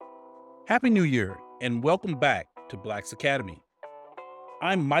Happy New Year and welcome back to Black's Academy.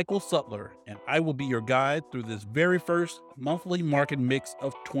 I'm Michael Sutler and I will be your guide through this very first monthly market mix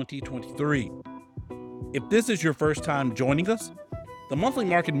of 2023. If this is your first time joining us, the monthly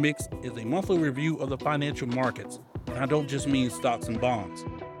market mix is a monthly review of the financial markets. And I don't just mean stocks and bonds,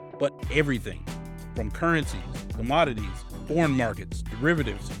 but everything from currencies, commodities, foreign markets,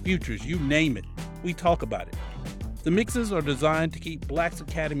 derivatives, futures, you name it. We talk about it. The mixes are designed to keep Black's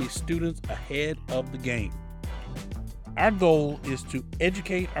Academy students ahead of the game. Our goal is to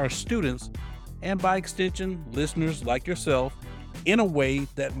educate our students, and by extension, listeners like yourself, in a way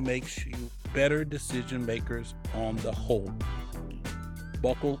that makes you better decision makers on the whole.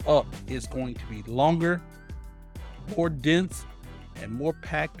 Buckle up, it's going to be longer, more dense, and more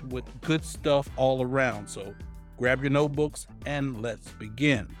packed with good stuff all around. So grab your notebooks and let's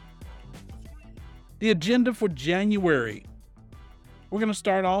begin. The agenda for January. We're going to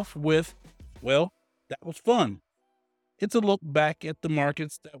start off with, that was fun. It's a look back at the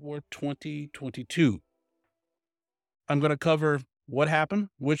markets that were 2022. I'm going to cover what happened,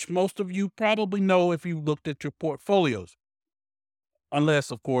 which most of you probably know if you looked at your portfolios. Unless,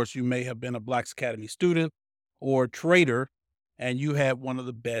 of course, you may have been a Black's Academy student or trader and you had one of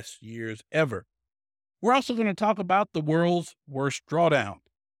the best years ever. We're also going to talk about the world's worst drawdown.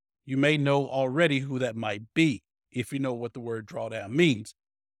 You may know already who that might be if you know what the word drawdown means.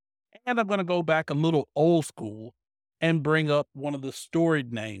 And I'm going to go back a little old school and bring up one of the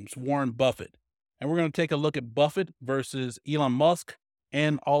storied names, Warren Buffett. And we're going to take a look at Buffett versus Elon Musk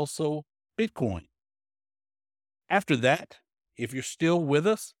and also Bitcoin. After that, if you're still with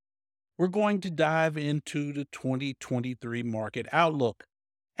us, we're going to dive into the 2023 market outlook.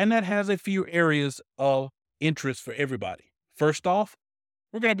 And that has a few areas of interest for everybody. First off,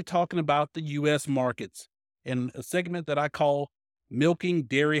 we're going to be talking about the U.S. markets in a segment that I call Milking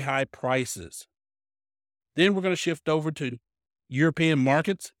Dairy High Prices. Then we're going to shift over to European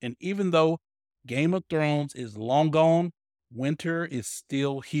markets. And even though Game of Thrones is long gone, winter is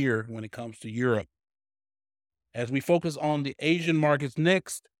still here when it comes to Europe. As we focus on the Asian markets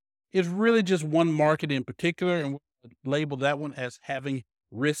next, it's really just one market in particular, and we'll label that one as having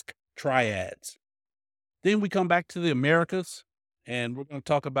risk triads. Then we come back to the Americas, and we're going to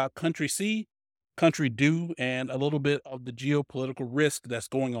talk about country C, country do, and a little bit of the geopolitical risk that's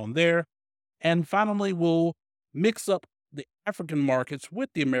going on there. And finally, we'll mix up the African markets with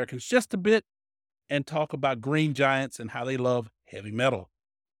the Americans just a bit and talk about green giants and how they love heavy metal.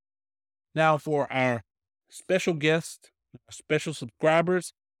 Now, for our special guests, our special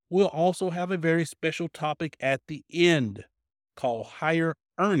subscribers, we'll also have a very special topic at the end called higher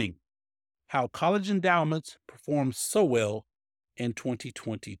earning, how college endowments performed so well in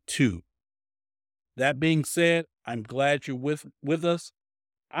 2022. That being said, I'm glad you're with us.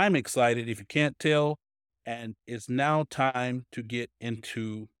 I'm excited if you can't tell, and it's now time to get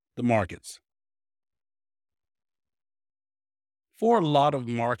into the markets. For a lot of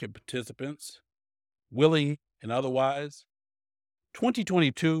market participants, willing and otherwise,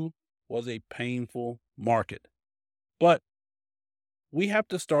 2022 was a painful market. But we have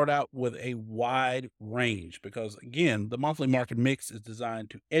to start out with a wide range because, again, the monthly market mix is designed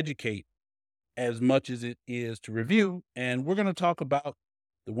to educate as much as it is to review. And we're going to talk about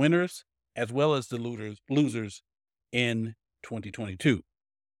the winners as well as the losers in 2022.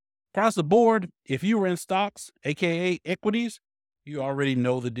 Across the board, if you were in stocks, aka equities, you already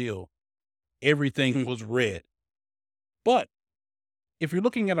know the deal. Everything was red. But if you're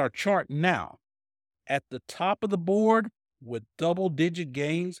looking at our chart now, at the top of the board with double-digit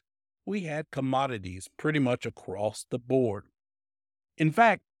gains, we had commodities pretty much across the board. In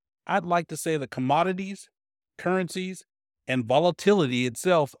fact, I'd like to say the commodities, currencies, and volatility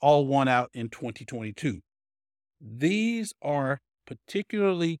itself all won out in 2022. These are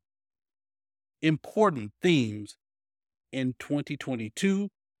particularly important themes in 2022,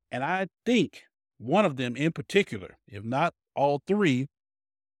 and I think one of them in particular, if not all three,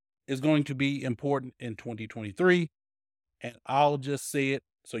 is going to be important in 2023. And I'll just say it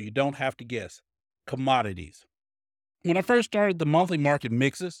so you don't have to guess. Commodities. When I first started the monthly market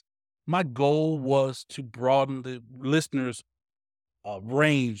mixes, my goal was to broaden the listeners'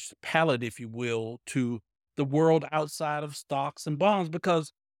 range, palette, if you will, to the world outside of stocks and bonds.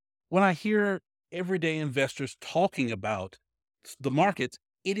 Because when I hear everyday investors talking about the markets,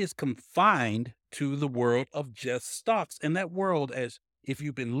 it is confined to the world of just stocks. And that world, as if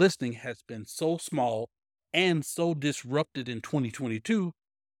you've been listening, has been so small and so disrupted in 2022,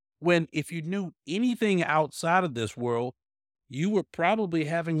 when if you knew anything outside of this world, you were probably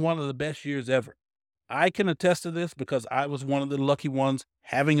having one of the best years ever. I can attest to this because I was one of the lucky ones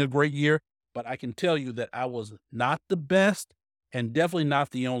having a great year, but I can tell you that I was not the best and definitely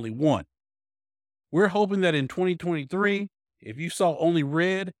not the only one. We're hoping that in 2023, if you saw only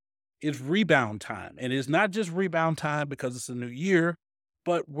red, it's rebound time. And it's not just rebound time because it's a new year,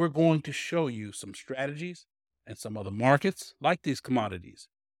 but we're going to show you some strategies and some other markets like these commodities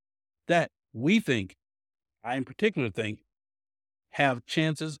that we think, I in particular think, have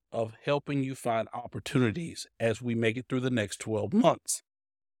chances of helping you find opportunities as we make it through the next 12 months.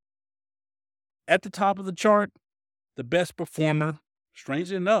 At the top of the chart, the best performer,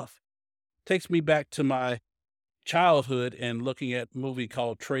 strangely enough, takes me back to my childhood and looking at a movie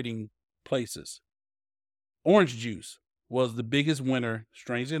called Trading Places. Orange juice was the biggest winner,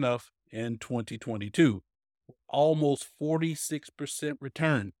 strangely enough, in 2022, almost 46%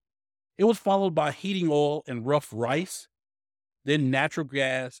 return. It was followed by heating oil and rough rice, then natural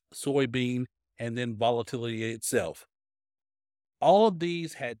gas, soybean, and then volatility itself. All of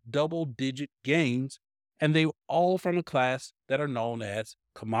these had double digit gains, and they were all from a class that are known as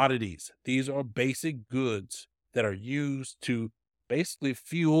commodities. These are basic goods that are used to basically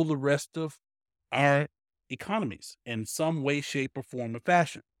fuel the rest of our economies in some way, shape, or form or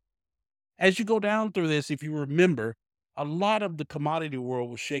fashion. As you go down through this, if you remember, a lot of the commodity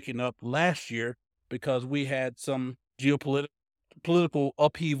world was shaken up last year because we had some geopolitical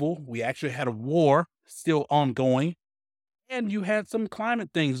upheaval. We actually had a war still ongoing, and you had some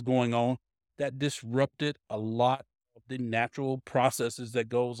climate things going on that disrupted a lot of the natural processes that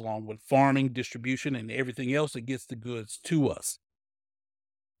goes along with farming, distribution, and everything else that gets the goods to us.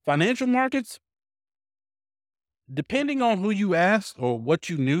 Financial markets, depending on who you ask or what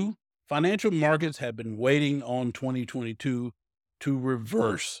you knew, financial markets have been waiting on 2022 to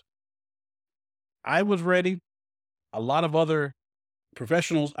reverse. I was ready. A lot of other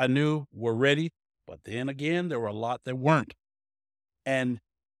professionals I knew were ready, but then again, there were a lot that weren't. And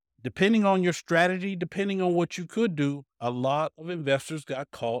depending on your strategy, depending on what you could do, a lot of investors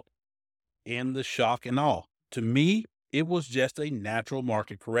got caught in the shock and awe. To me, it was just a natural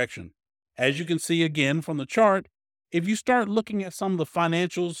market correction. As you can see again from the chart, if you start looking at some of the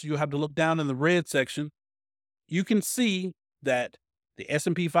financials, you have to look down in the red section. You can see that the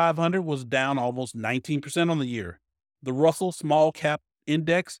S&P 500 was down almost 19% on the year. The Russell Small Cap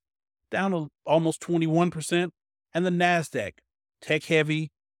Index down almost 21%, and the Nasdaq, tech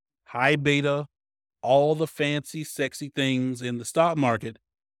heavy, high beta, all the fancy, sexy things in the stock market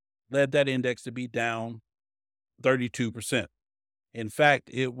led that index to be down 32%. In fact,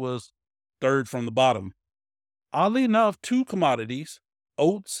 it was third from the bottom. Oddly enough, two commodities,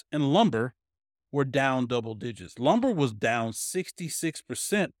 oats and lumber, were down double digits. Lumber was down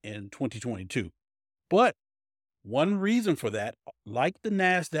 66% in 2022. But one reason for that, like the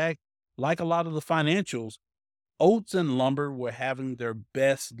NASDAQ, like a lot of the financials, oats and lumber were having their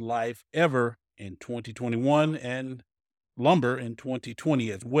best life ever in 2021 and lumber in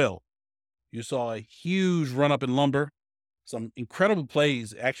 2020 as well. You saw a huge run up in lumber. Some incredible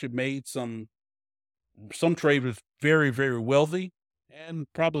plays actually made some traders very, very wealthy and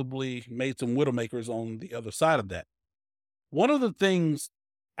probably made some widowmakers on the other side of that. One of the things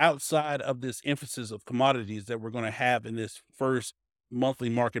outside of this emphasis of commodities that we're going to have in this first monthly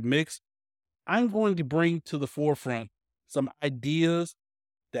market mix, I'm going to bring to the forefront some ideas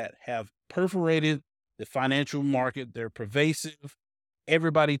that have perforated the financial market. They're pervasive.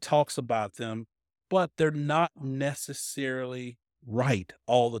 Everybody talks about them, but they're not necessarily right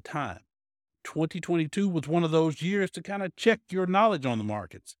all the time. 2022 was one of those years to kind of check your knowledge on the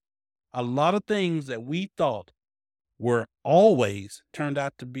markets. A lot of things that we thought were always turned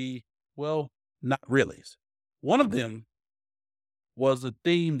out to be, well, not really. One of them was the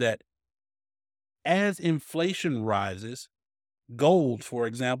theme that as inflation rises, gold, for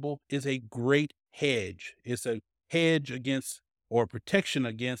example, is a great hedge. It's a hedge against or protection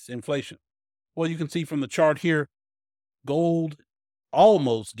against inflation. Well, you can see from the chart here, gold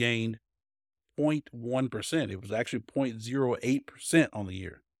almost gained 0.1%. It was actually 0.08% on the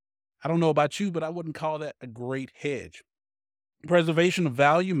year. I don't know about you, but I wouldn't call that a great hedge. Preservation of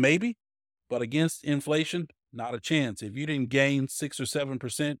value, maybe, but against inflation, not a chance. If you didn't gain 6 or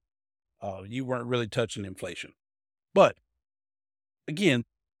 7%, you weren't really touching inflation. But again,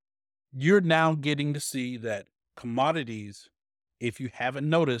 you're now getting to see that commodities, if you haven't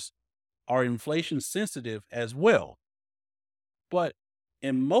noticed, are inflation sensitive as well. But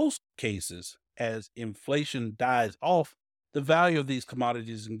in most cases, as inflation dies off, the value of these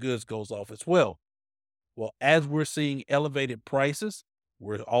commodities and goods goes off as well. Well, as we're seeing elevated prices,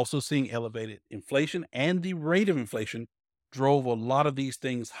 we're also seeing elevated inflation, and the rate of inflation drove a lot of these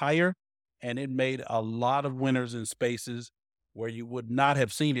things higher. and it made a lot of winners in spaces where you would not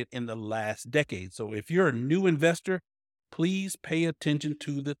have seen it in the last decade. So if you're a new investor, please pay attention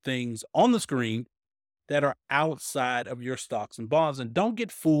to the things on the screen that are outside of your stocks and bonds, and don't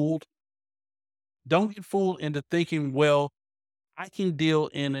get fooled. Don't get fooled into thinking, well, I can deal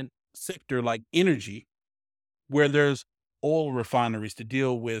in a sector like energy where there's oil refineries to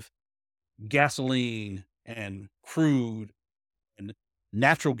deal with gasoline and crude and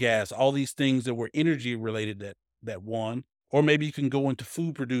natural gas, all these things that were energy related that won. Or maybe you can go into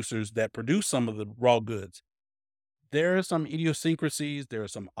food producers that produce some of the raw goods. There are some idiosyncrasies, there are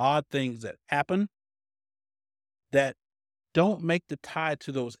some odd things that happen that don't make the tie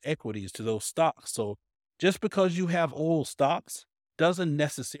to those equities, to those stocks. So just because you have oil stocks doesn't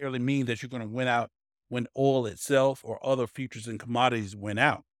necessarily mean that you're going to win out when oil itself or other futures and commodities win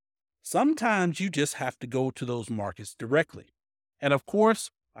out. Sometimes you just have to go to those markets directly. And of course,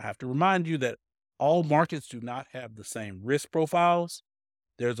 I have to remind you that all markets do not have the same risk profiles.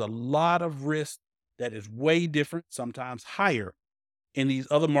 There's a lot of risk that is way different, sometimes higher in these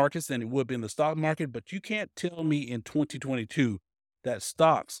other markets than it would be in the stock market. But you can't tell me in 2022 that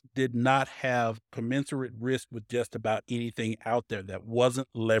stocks did not have commensurate risk with just about anything out there that wasn't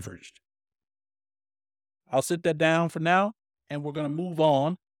leveraged. I'll sit that down for now, and we're going to move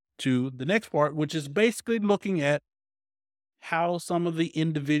on to the next part, which is basically looking at how some of the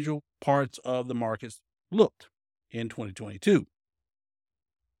individual parts of the markets looked in 2022.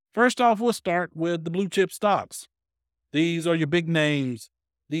 First off, we'll start with the blue chip stocks. These are your big names.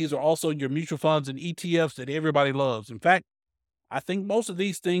 These are also your mutual funds and ETFs that everybody loves. In fact, I think most of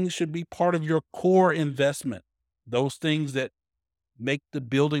these things should be part of your core investment. Those things that make the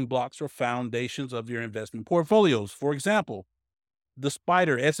building blocks or foundations of your investment portfolios. For example, the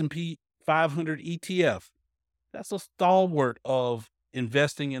SPDR S&P 500 ETF. That's a stalwart of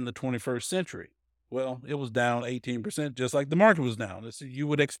investing in the 21st century. Well, it was down 18%, just like the market was down. You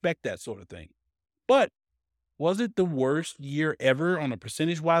would expect that sort of thing. But was it the worst year ever on a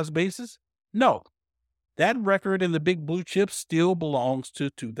percentage-wise basis? No. That record in the big blue chips still belongs to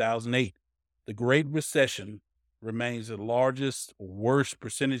 2008. The Great Recession remains the largest, worst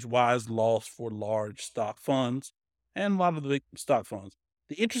percentage-wise loss for large stock funds and a lot of the big stock funds.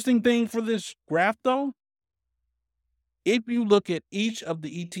 The interesting thing for this graph, though, if you look at each of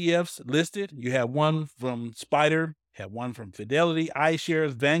the ETFs listed, you have one from SPDR, you have one from Fidelity,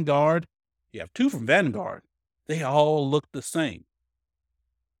 iShares, Vanguard. You have two from Vanguard. They all look the same.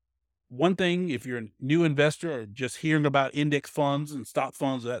 One thing, if you're a new investor or just hearing about index funds and stock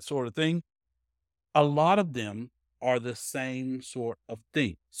funds, that sort of thing, a lot of them are the same sort of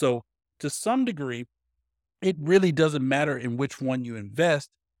thing. So to some degree, it really doesn't matter in which one you invest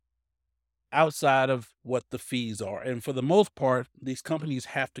outside of what the fees are. And for the most part, these companies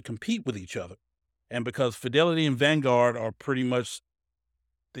have to compete with each other. And because Fidelity and Vanguard are pretty much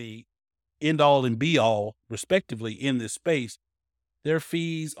the end all and be all, respectively, in this space, their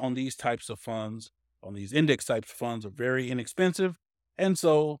fees on these types of funds, on these index types of funds, are very inexpensive. And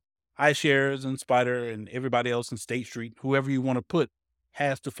so iShares and SPDR and everybody else in State Street, whoever you want to put,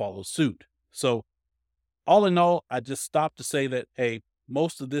 has to follow suit. So all in all, I just stopped to say that, hey,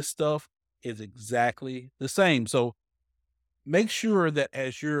 most of this stuff is exactly the same. So make sure that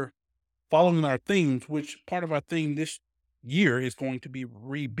as you're following our themes, which part of our theme this year is going to be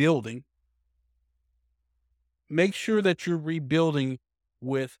rebuilding, make sure that you're rebuilding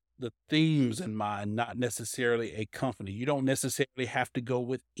with the themes in mind, not necessarily a company. You don't necessarily have to go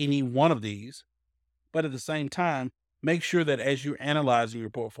with any one of these, but at the same time, make sure that as you're analyzing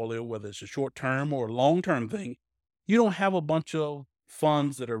your portfolio, whether it's a short-term or long-term thing, you don't have a bunch of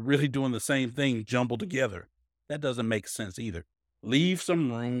funds that are really doing the same thing jumbled together. That doesn't make sense either. Leave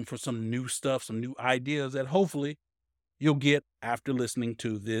some room for some new stuff, some new ideas that hopefully you'll get after listening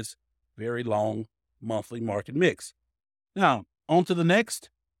to this very long monthly market mix. Now, on to the next.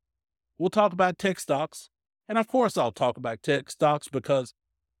 We'll talk about tech stocks. And of course, I'll talk about tech stocks because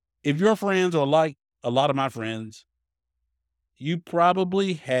if your friends are like a lot of my friends, you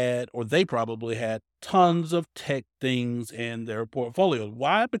probably had, or they probably had, tons of tech things in their portfolios.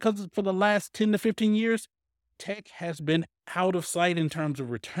 Why? Because for the last 10 to 15 years, tech has been out of sight in terms of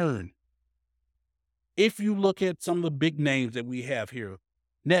return. If you look at some of the big names that we have here,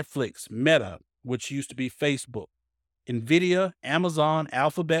 Netflix, Meta, which used to be Facebook, NVIDIA, Amazon,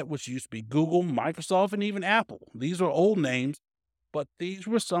 Alphabet, which used to be Google, Microsoft, and even Apple. These are old names, but these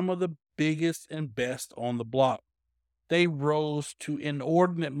were some of the biggest and best on the block. They rose to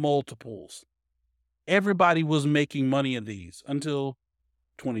inordinate multiples. Everybody was making money in these until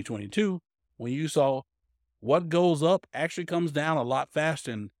 2022, when you saw what goes up actually comes down a lot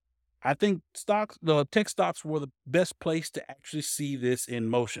faster. And I think the tech stocks were the best place to actually see this in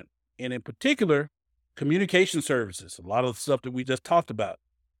motion. And in particular, communication services, a lot of the stuff that we just talked about,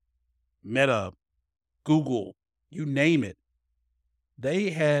 Meta, Google, you name it,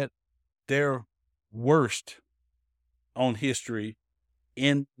 they had their worst on history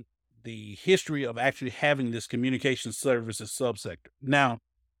in the history of actually having this communication services subsector. Now,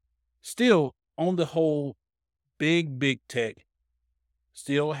 still on the whole, big tech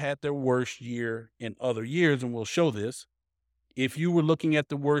still had their worst year in other years, and we'll show this. If you were looking at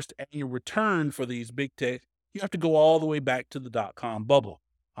the worst annual return for these big tech, you have to go all the way back to the dot-com bubble.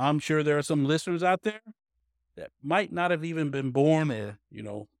 I'm sure there are some listeners out there that might not have even been born,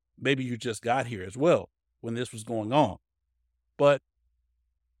 maybe you just got here as well when this was going on. But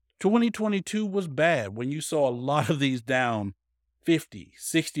 2022 was bad when you saw a lot of these down 50,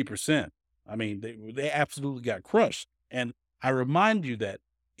 60%. I mean, they absolutely got crushed. And I remind you that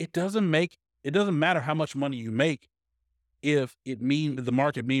it doesn't matter how much money you make if the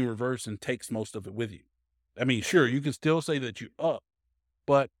market mean reverse and takes most of it with you. I mean, sure, you can still say that you're up,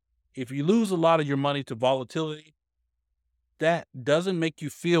 but if you lose a lot of your money to volatility, that doesn't make you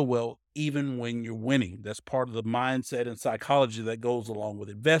feel well, even when you're winning. That's part of the mindset and psychology that goes along with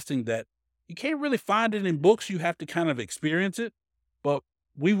investing that you can't really find it in books. You have to kind of experience it, but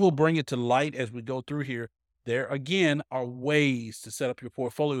we will bring it to light as we go through here. There again are ways to set up your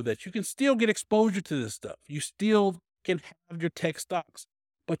portfolio that you can still get exposure to this stuff. You still can have your tech stocks,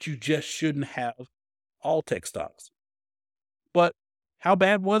 but you just shouldn't have all tech stocks. But how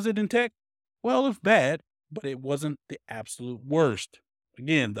bad was it in tech? Well, it's bad, but it wasn't the absolute worst.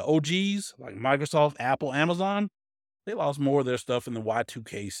 Again, the OGs like Microsoft, Apple, Amazon, they lost more of their stuff in the Y2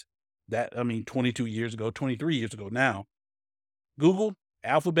 case. 22 years ago, 23 years ago now. Google,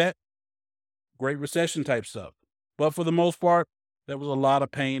 Alphabet, Great Recession type stuff. But for the most part, there was a lot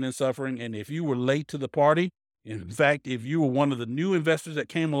of pain and suffering. And if you were late to the party, in fact, if you were one of the new investors that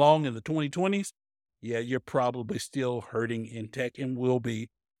came along in the 2020s, yeah, you're probably still hurting in tech and will be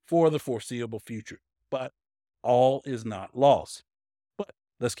for the foreseeable future. But all is not lost. But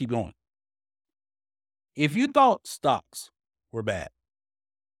let's keep going. If you thought stocks were bad,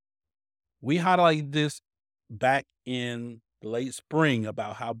 we highlighted this back in the late spring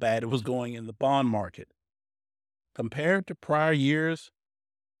about how bad it was going in the bond market. Compared to prior years,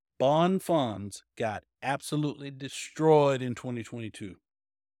 bond funds got absolutely destroyed in 2022.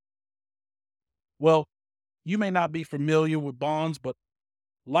 Well, you may not be familiar with bonds, but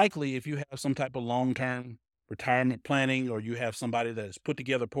likely if you have some type of long-term retirement planning or you have somebody that has put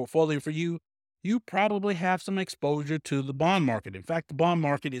together a portfolio for you, you probably have some exposure to the bond market. In fact, the bond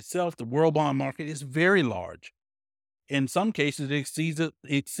market itself, the world bond market, is very large. In some cases, it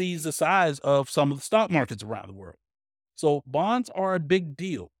exceeds the size of some of the stock markets around the world. So bonds are a big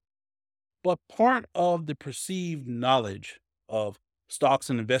deal. But part of the perceived knowledge of stocks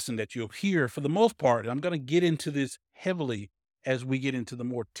and investing that you'll hear for the most part, and I'm going to get into this heavily as we get into the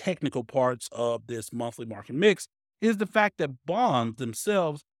more technical parts of this monthly market mix, is the fact that bonds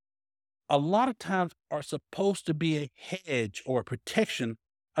themselves, a lot of times, are supposed to be a hedge or a protection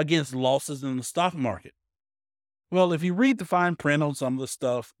against losses in the stock market. Well, if you read the fine print on some of the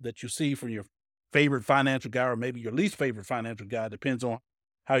stuff that you see from your favorite financial guy or maybe your least favorite financial guy, depends on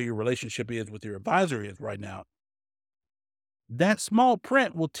how your relationship is with your advisor is right now. That small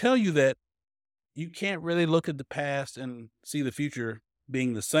print will tell you that you can't really look at the past and see the future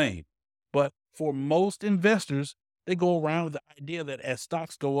being the same. But for most investors, they go around with the idea that as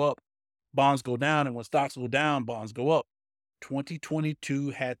stocks go up, bonds go down, and when stocks go down, bonds go up.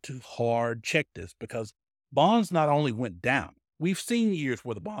 2022 had to hard check this because bonds not only went down, we've seen years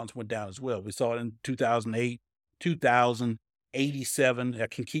where the bonds went down as well. We saw it in 2008, 2000, 87. I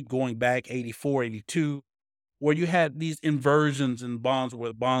can keep going back, 84, 82, where you had these inversions in bonds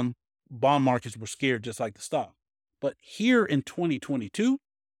where bond markets were scared just like the stock. But here in 2022,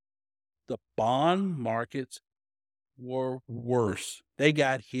 the bond markets were worse. They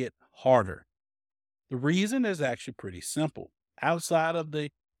got hit harder. The reason is actually pretty simple. Outside of the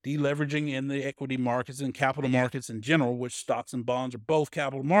deleveraging in the equity markets and capital markets in general, which stocks and bonds are both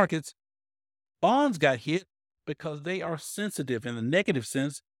capital markets, bonds got hit because they are sensitive in the negative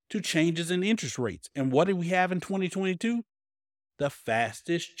sense to changes in interest rates. And what did we have in 2022? The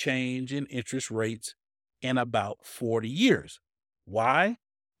fastest change in interest rates in about 40 years. Why?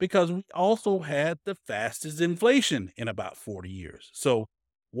 Because we also had the fastest inflation in about 40 years. So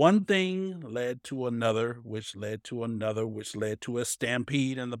one thing led to another, which led to another, which led to a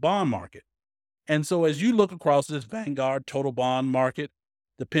stampede in the bond market. And so as you look across this Vanguard total bond market,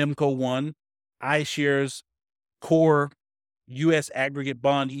 the PIMCO 1, iShares Core US aggregate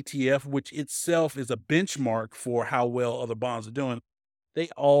bond ETF, which itself is a benchmark for how well other bonds are doing, they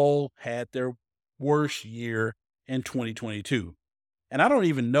all had their worst year in 2022. And I don't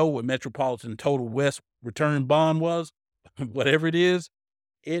even know what Metropolitan Total West return bond was. Whatever it is,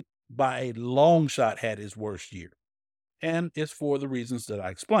 it by a long shot had its worst year. And it's for the reasons that I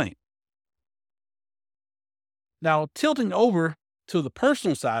explained. Now, tilting over to the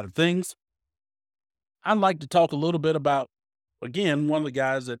personal side of things, I'd like to talk a little bit about, again, one of the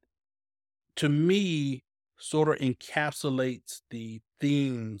guys that to me sort of encapsulates the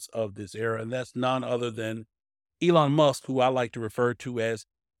themes of this era, and that's none other than Elon Musk, who I like to refer to as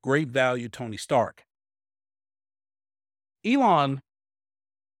great value Tony Stark. Elon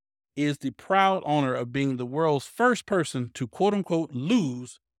is the proud owner of being the world's first person to quote unquote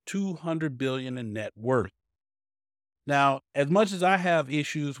lose 200 billion in net worth. Now, as much as I have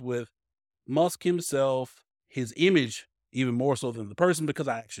issues with Musk himself, his image, even more so than the person, because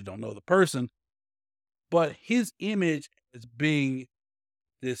I actually don't know the person, but his image as being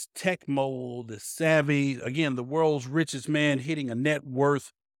this tech mogul, this savvy, again, the world's richest man hitting a net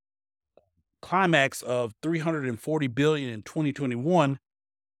worth climax of 340 billion in 2021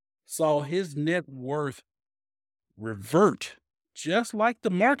 saw his net worth revert just like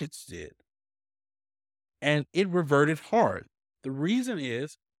the markets did. And it reverted hard. The reason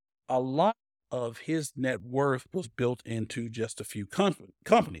is a lot of his net worth was built into just a few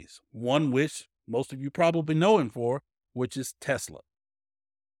companies, one which most of you probably know him for, which is Tesla.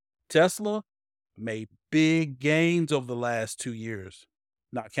 Tesla made big gains over the last 2 years,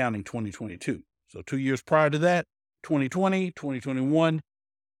 not counting 2022. So 2 years prior to that, 2020, 2021,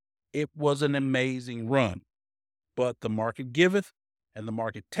 it was an amazing run. But the market giveth and the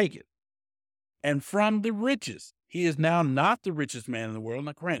market taketh. And from the richest, he is now not the richest man in the world.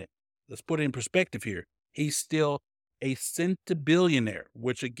 Now, granted, let's put it in perspective here. He's still a centibillionaire,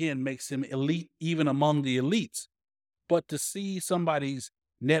 which again makes him elite even among the elites. But to see somebody's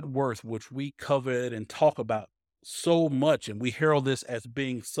net worth, which we covered and talk about so much, and we herald this as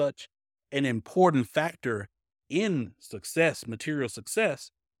being such an important factor in success, material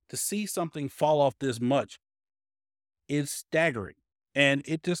success, to see something fall off this much is staggering. And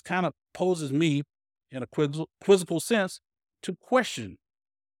it just kind of poses me in a quizzical sense to question,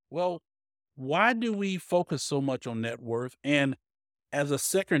 well, why do we focus so much on net worth? And as a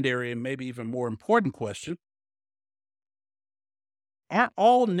secondary and maybe even more important question, aren't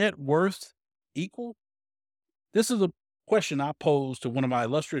all net worths equal? This is a question I posed to one of my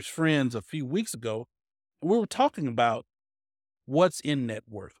illustrious friends a few weeks ago. We were talking about what's in net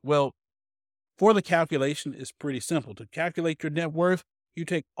worth. Well, for the calculation, it's pretty simple. To calculate your net worth, you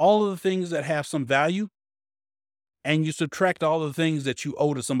take all of the things that have some value and you subtract all of the things that you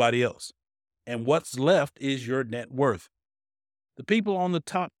owe to somebody else. And what's left is your net worth. The people on the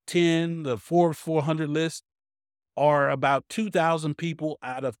top 10, the Forbes 400 list, are about 2,000 people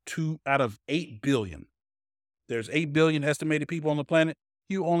out of 8 billion. There's 8 billion estimated people on the planet.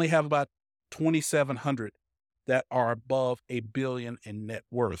 You only have about 2,700 that are above a billion in net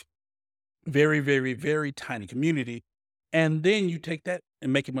worth. Very, very, very tiny community. And then you take that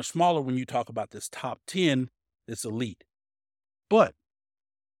and make it much smaller when you talk about this top 10, this elite. But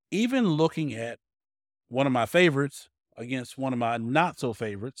even looking at one of my favorites against one of my not so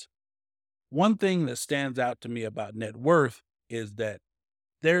favorites, one thing that stands out to me about net worth is that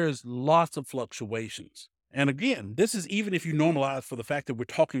there's lots of fluctuations. And again, this is even if you normalize for the fact that we're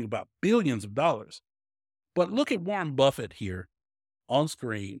talking about billions of dollars. But look at Warren Buffett here on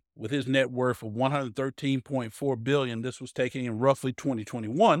screen with his net worth of 113.4 billion. This was taken in roughly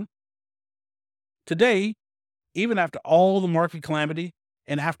 2021. Today, even after all the market calamity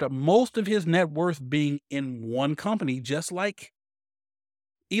and after most of his net worth being in one company, just like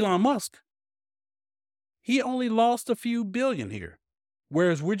Elon Musk, he only lost a few billion here.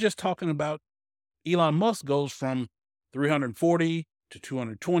 Whereas we're just talking about Elon Musk goes from 340 to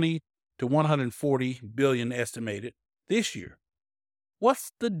 220 to 140 billion estimated this year.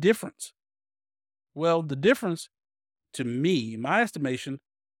 What's the difference? Well, the difference to me, my estimation,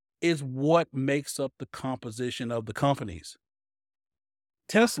 is what makes up the composition of the companies.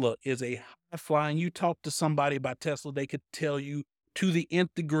 Tesla is a high flying. You talk to somebody about Tesla, they could tell you to the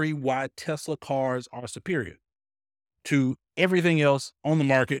nth degree why Tesla cars are superior to everything else on the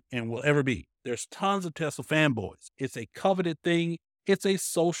market and will ever be. There's tons of Tesla fanboys. It's a coveted thing. It's a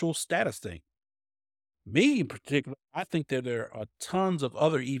social status thing. Me in particular, I think that there are tons of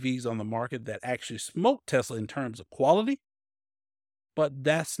other EVs on the market that actually smoke Tesla in terms of quality, but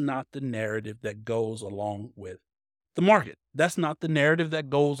that's not the narrative that goes along with the market. That's not the narrative that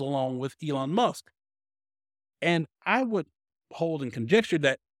goes along with Elon Musk. And I would hold in conjecture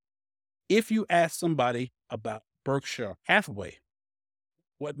that if you ask somebody about Berkshire Hathaway,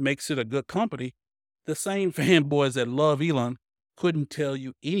 what makes it a good company, the same fanboys that love Elon couldn't tell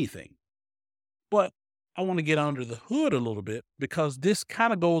you anything. But I want to get under the hood a little bit because this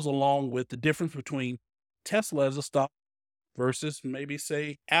kind of goes along with the difference between Tesla as a stock versus maybe,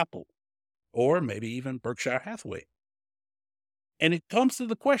 say, Apple or maybe even Berkshire Hathaway. And it comes to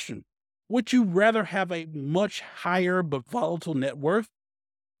the question, would you rather have a much higher but volatile net worth,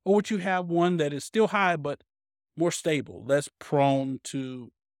 or would you have one that is still high but more stable, less prone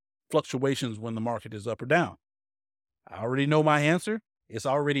to fluctuations when the market is up or down? I already know my answer. It's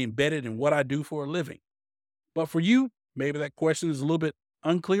already embedded in what I do for a living. But for you, maybe that question is a little bit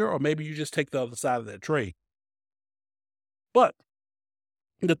unclear, or maybe you just take the other side of that trade. But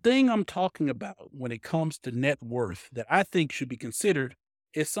the thing I'm talking about when it comes to net worth that I think should be considered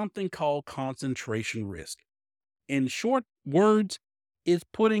is something called concentration risk. In short words, it's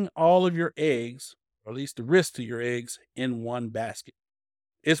putting all of your eggs, or at least the risk to your eggs, in one basket.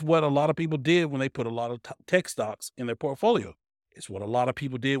 It's what a lot of people did when they put a lot of tech stocks in their portfolio. It's what a lot of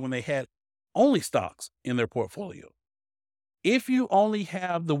people did when they had only stocks in their portfolio. If you only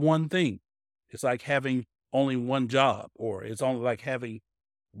have the one thing, it's like having only one job, or it's only like having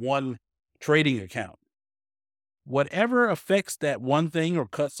one trading account. Whatever affects that one thing or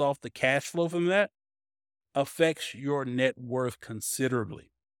cuts off the cash flow from that affects your net worth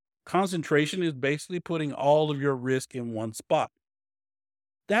considerably. Concentration is basically putting all of your risk in one spot.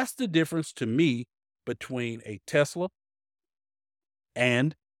 That's the difference to me between a Tesla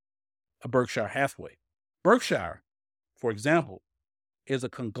and a Berkshire Hathaway. Berkshire, for example, is a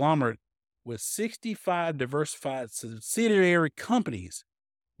conglomerate with 65 diversified subsidiary companies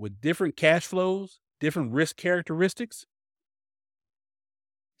with different cash flows, different risk characteristics.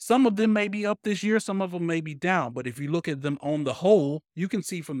 Some of them may be up this year, some of them may be down. But if you look at them on the whole, you can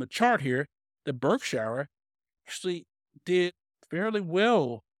see from the chart here that Berkshire actually did fairly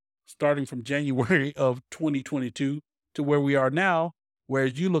well starting from January of 2022 to where we are now.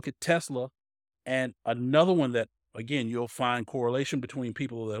 Whereas you look at Tesla and another one that, again, you'll find correlation between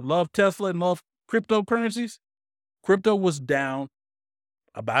people that love Tesla and love cryptocurrencies. Crypto was down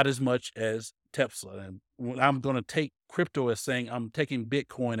about as much as Tesla. And when I'm going to take crypto as saying I'm taking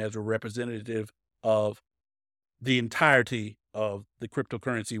Bitcoin as a representative of the entirety of the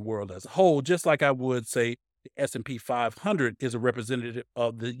cryptocurrency world as a whole, just like I would say the S&P 500 is a representative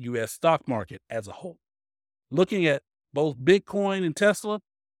of the US stock market as a whole. Looking at both Bitcoin and Tesla,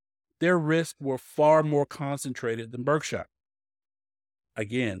 their risks were far more concentrated than Berkshire.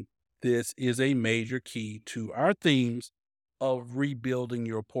 Again, this is a major key to our themes of rebuilding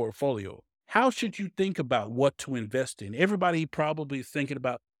your portfolio. How should you think about what to invest in? Everybody probably is thinking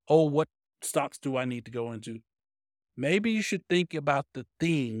about, oh, what stocks do I need to go into? Maybe you should think about the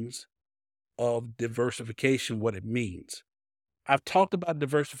themes of diversification, what it means. I've talked about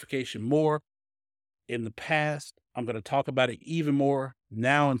diversification more in the past. I'm going to talk about it even more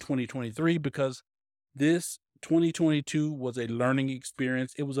now in 2023 because this 2022 was a learning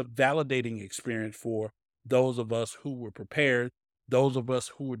experience. It was a validating experience for those of us who were prepared, those of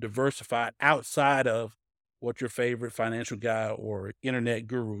us who were diversified outside of what your favorite financial guy or internet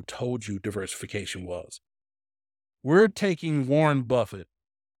guru told you diversification was. We're taking Warren Buffett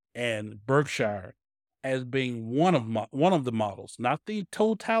and Berkshire as being one of the models, not the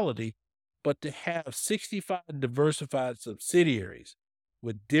totality, but to have 65 diversified subsidiaries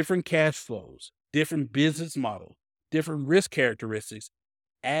with different cash flows, different business models, different risk characteristics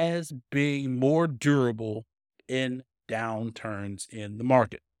as being more durable in downturns in the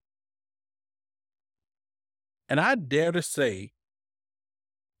market. And I dare to say,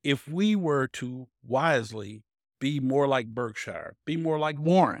 if we were to wisely be more like Berkshire, be more like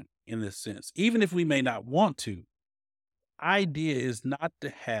Warren in this sense, even if we may not want to, idea is not to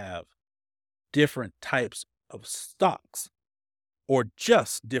have different types of stocks or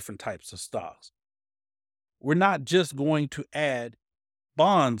just different types of stocks. We're not just going to add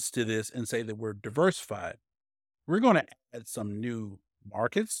bonds to this and say that we're diversified. We're going to add some new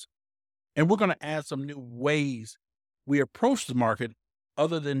markets and we're going to add some new ways we approach the market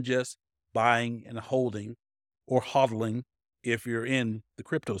other than just buying and holding or hodling if you're in the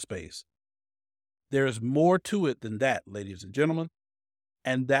crypto space. There's more to it than that, ladies and gentlemen,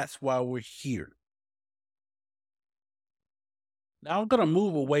 and that's why we're here. Now I'm going to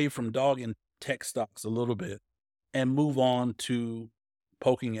move away from dogging tech stocks a little bit and move on to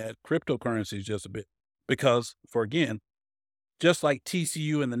poking at cryptocurrencies just a bit. Because again, just like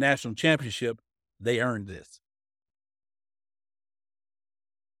TCU in the national championship, they earned this.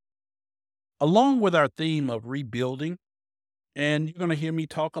 Along with our theme of rebuilding, and you're going to hear me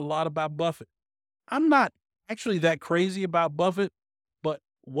talk a lot about Buffett. I'm not actually that crazy about Buffett, but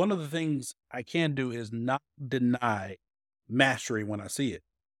one of the things I can do is not deny mastery when I see it.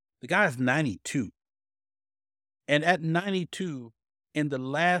 The guy's 92. And at 92, in the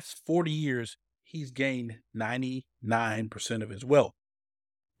last 40 years, he's gained 99% of his wealth.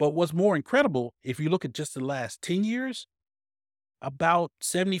 But what's more incredible, if you look at just the last 10 years, about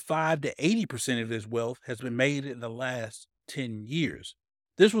 75 to 80% of his wealth has been made in the last 10 years.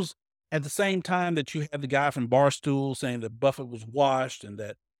 This was at the same time that you had the guy from Barstool saying that Buffett was washed and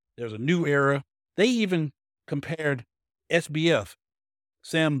that there's a new era. They even compared SBF,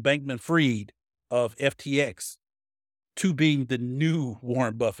 Sam Bankman Fried of FTX, to being the new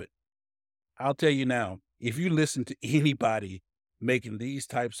Warren Buffett. I'll tell you now, if you listen to anybody making these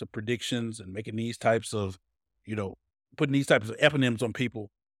types of predictions and making these types of, you know, putting these types of eponyms on people,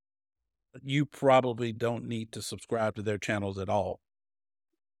 you probably don't need to subscribe to their channels at all.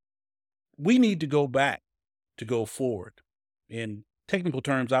 We need to go back to go forward. In technical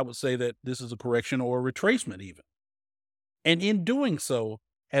terms, I would say that this is a correction or a retracement even. And in doing so,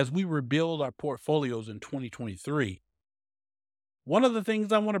 as we rebuild our portfolios in 2023, one of the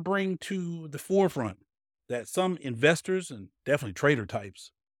things I want to bring to the forefront that some investors and definitely trader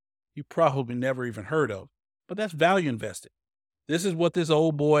types you probably never even heard of, but that's value investing. This is what this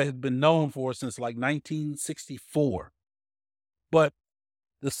old boy has been known for since like 1964. But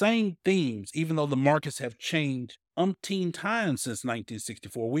the same themes, even though the markets have changed umpteen times since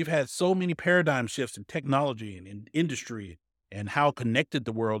 1964, we've had so many paradigm shifts in technology and in industry and how connected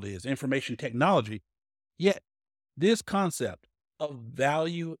the world is, information technology. Yet this concept of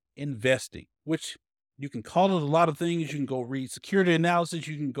value investing, which you can call it a lot of things. You can go read security analysis.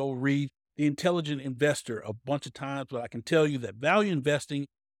 You can go read The Intelligent Investor a bunch of times, but I can tell you that value investing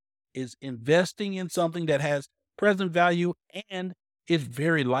is investing in something that has present value and is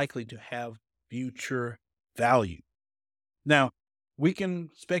very likely to have future value. Now, we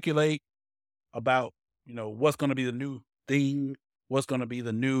can speculate about, what's going to be the new thing, what's going to be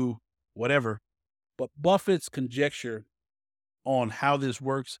the new whatever, but Buffett's conjecture on how this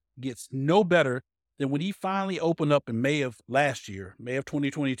works gets no better than when he finally opened up in May of last year, May of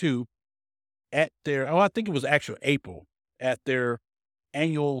 2022, at their, I think it was actually April, at their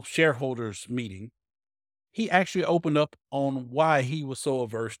annual shareholders meeting. He actually opened up on why he was so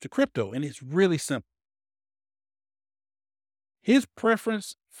averse to crypto. And it's really simple. His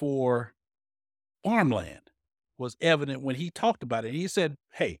preference for farmland was evident when he talked about it. He said,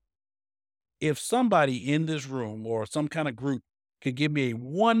 hey, if somebody in this room or some kind of group could give me a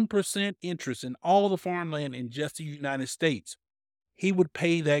 1% interest in all the farmland in just the United States, he would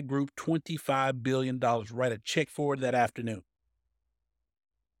pay that group $25 billion, write a check for it that afternoon.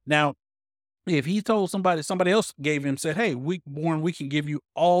 Now, if he told somebody else gave him, said, hey, Warren, we can give you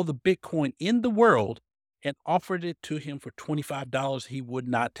all the Bitcoin in the world and offered it to him for $25, he would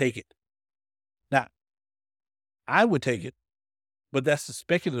not take it. Now, I would take it, but that's the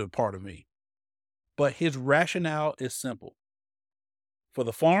speculative part of me. But his rationale is simple. For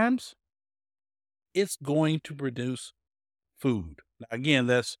the farms, it's going to produce food. Now, again,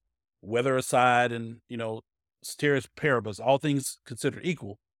 that's weather aside and, ceteris paribus, all things considered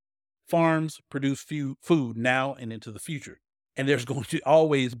equal. Farms produce food now and into the future. And there's going to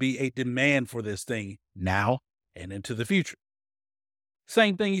always be a demand for this thing now and into the future.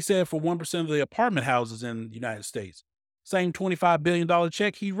 Same thing he said for 1% of the apartment houses in the United States. Same $25 billion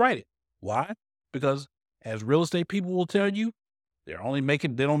check, he'd write it. Why? Because as real estate people will tell you, they don't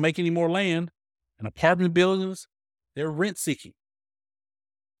make any more land. And apartment buildings, they're rent seeking.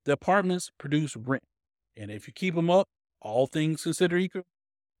 The apartments produce rent. And if you keep them up, all things considered equal,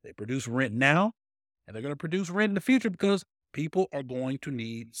 they produce rent now, and they're going to produce rent in the future because people are going to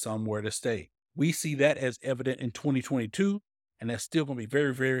need somewhere to stay. We see that as evident in 2022, and that's still going to be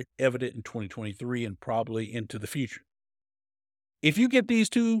very, very evident in 2023 and probably into the future. If you get these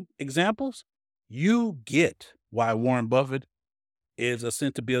two examples, you get why Warren Buffett is a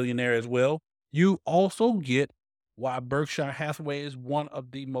centibillionaire as well. You also get why Berkshire Hathaway is one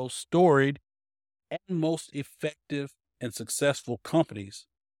of the most storied and most effective and successful companies,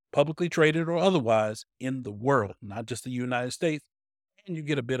 publicly traded or otherwise, in the world, not just the United States. And you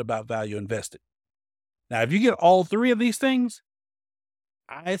get a bit about value invested. Now, if you get all three of these things,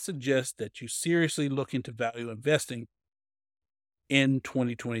 I suggest that you seriously look into value investing in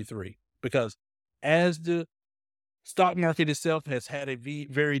 2023, because as the stock market itself has had a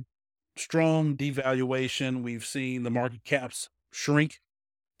very strong devaluation, we've seen the market caps shrink.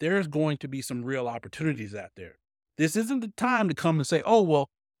 There's going to be some real opportunities out there. This isn't the time to come and say, oh, well,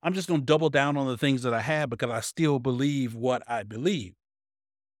 I'm just going to double down on the things that I have because I still believe what I believe.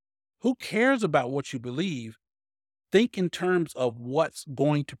 Who cares about what you believe? Think in terms of what's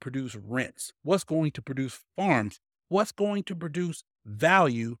going to produce rents, what's going to produce farms, what's going to produce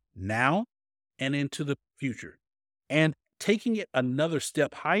value now and into the future. And taking it another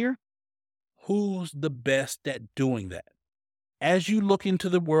step higher, who's the best at doing that? As you look into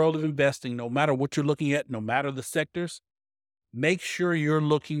the world of investing, no matter what you're looking at, no matter the sectors, make sure you're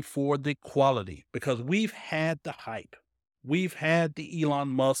looking for the quality because we've had the hype. We've had the Elon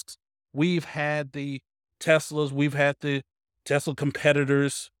Musks. We've had the Teslas. We've had the Tesla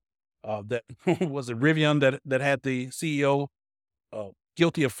competitors. That was it Rivian that had the CEO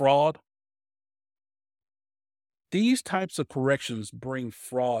guilty of fraud. These types of corrections bring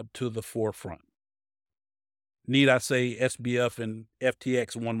fraud to the forefront. Need I say SBF and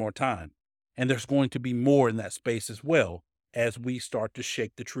FTX one more time? And there's going to be more in that space as well as we start to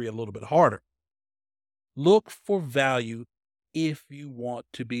shake the tree a little bit harder. Look for value if you want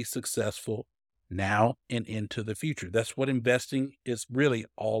to be successful now and into the future. That's what investing is really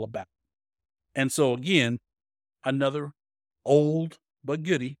all about. And so, again, another old but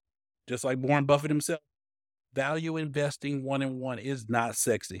goodie, just like Warren Buffett himself, value investing 1-on-1 is not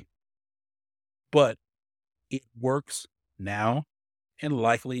sexy, but it works now and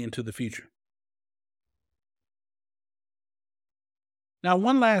likely into the future. Now,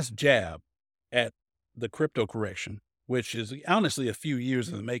 one last jab at the crypto correction, which is honestly a few years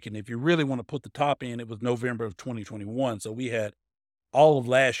in the making. If you really want to put the top in, it was November of 2021. So we had all of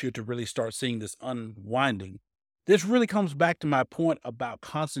last year to really start seeing this unwinding. This really comes back to my point about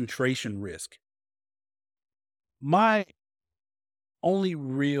concentration risk. My only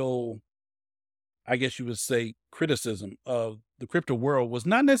real, I guess you would say, criticism of the crypto world was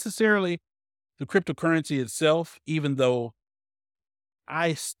not necessarily the cryptocurrency itself, even though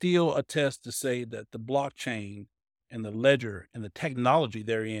I still attest to say that the blockchain and the ledger and the technology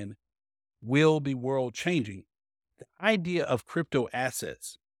therein will be world changing. The idea of crypto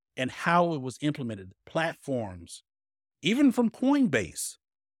assets and how it was implemented, platforms, even from Coinbase,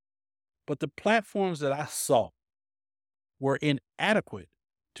 but the platforms that I saw were inadequate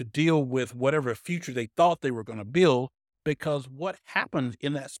to deal with whatever future they thought they were going to build, because what happened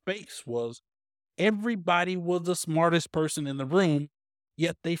in that space was everybody was the smartest person in the room,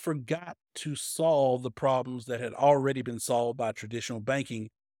 yet they forgot to solve the problems that had already been solved by traditional banking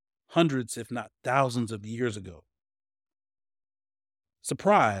hundreds, if not thousands of years ago.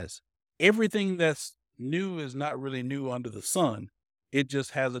 Surprise, everything that's new is not really new under the sun. It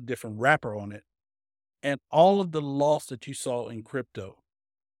just has a different wrapper on it. And all of the loss that you saw in crypto,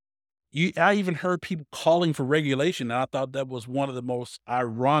 I even heard people calling for regulation. And I thought that was one of the most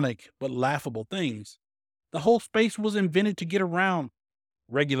ironic but laughable things. The whole space was invented to get around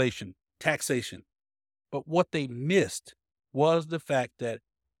regulation, taxation. But what they missed was the fact that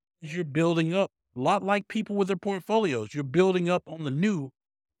as you're building up, a lot like people with their portfolios, you're building up on the new.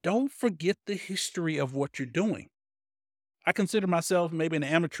 Don't forget the history of what you're doing. I consider myself maybe an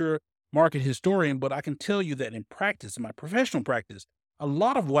amateur market historian, but I can tell you that in practice, in my professional practice, a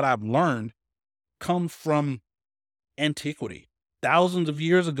lot of what I've learned comes from antiquity. Thousands of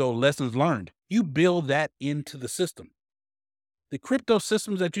years ago, lessons learned. You build that into the system. The crypto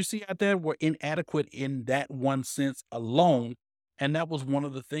systems that you see out there were inadequate in that one sense alone. And that was one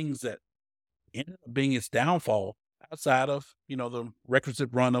of the things that ended up being its downfall outside of, the requisite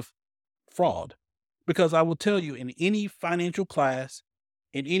run of fraud. Because I will tell you, in any financial class,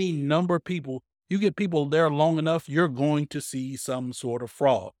 in any number of people, you get people there long enough, you're going to see some sort of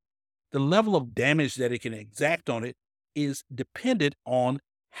fraud. The level of damage that it can exact on it is dependent on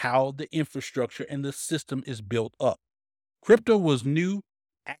how the infrastructure and the system is built up. Crypto was new,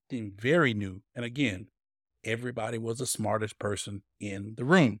 acting very new. And again, everybody was the smartest person in the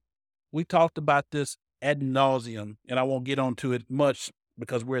room. We talked about this ad nauseum, and I won't get onto it much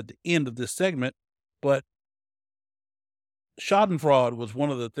because we're at the end of this segment, but Schadenfreude was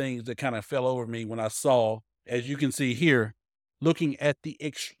one of the things that kind of fell over me when I saw, as you can see here, looking at the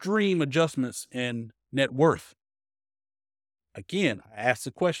extreme adjustments in net worth. Again, I asked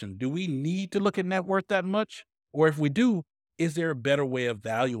the question, do we need to look at net worth that much? Or if we do, is there a better way of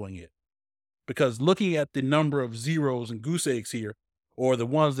valuing it? Because looking at the number of zeros and goose eggs here, or the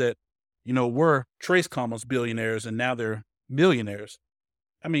ones that, were Trace Commons billionaires and now they're millionaires.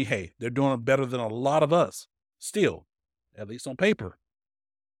 I mean, hey, they're doing better than a lot of us still, at least on paper.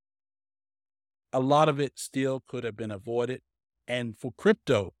 A lot of it still could have been avoided. And for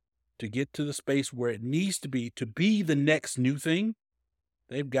crypto to get to the space where it needs to be the next new thing,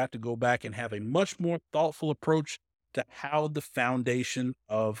 they've got to go back and have a much more thoughtful approach to how the foundation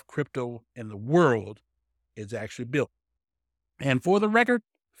of crypto in the world is actually built. And for the record,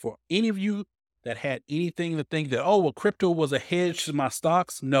 for any of you that had anything to think that, oh, well, crypto was a hedge to my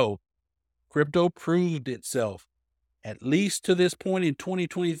stocks, no. Crypto proved itself, at least to this point in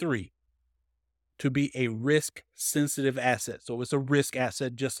 2023, to be a risk-sensitive asset. So it's a risk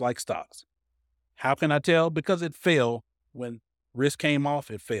asset just like stocks. How can I tell? Because it fell. When risk came off,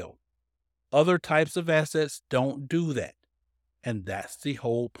 it fell. Other types of assets don't do that. And that's the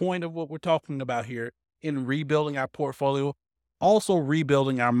whole point of what we're talking about here in rebuilding our portfolio, also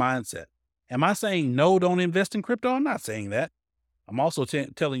rebuilding our mindset. Am I saying no, don't invest in crypto? I'm not saying that. I'm also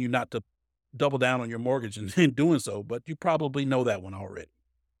telling you not to double down on your mortgage in doing so, but you probably know that one already.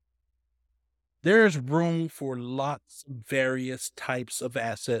 There's room for lots of various types of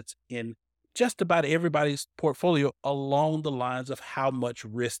assets in just about everybody's portfolio along the lines of how much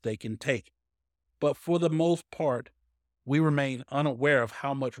risk they can take. But for the most part, we remain unaware of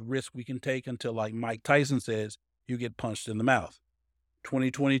how much risk we can take until, like Mike Tyson says, you get punched in the mouth.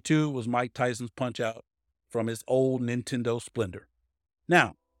 2022 was Mike Tyson's punch out from his old Nintendo Splendor.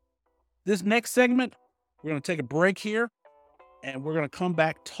 Now, this next segment, we're going to take a break here, and we're going to come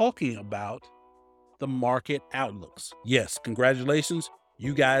back talking about the market outlooks. Yes, congratulations.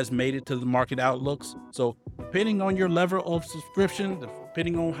 You guys made it to the market outlooks. So depending on your level of subscription,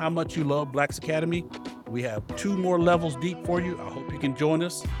 depending on how much you love Black's Academy, we have 2 more levels deep for you. I hope you can join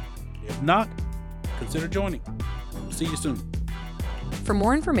us. If not, consider joining. See you soon. For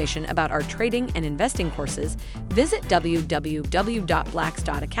more information about our trading and investing courses, visit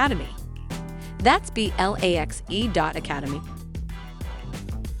www.blax.academy. That's BLAXE.academy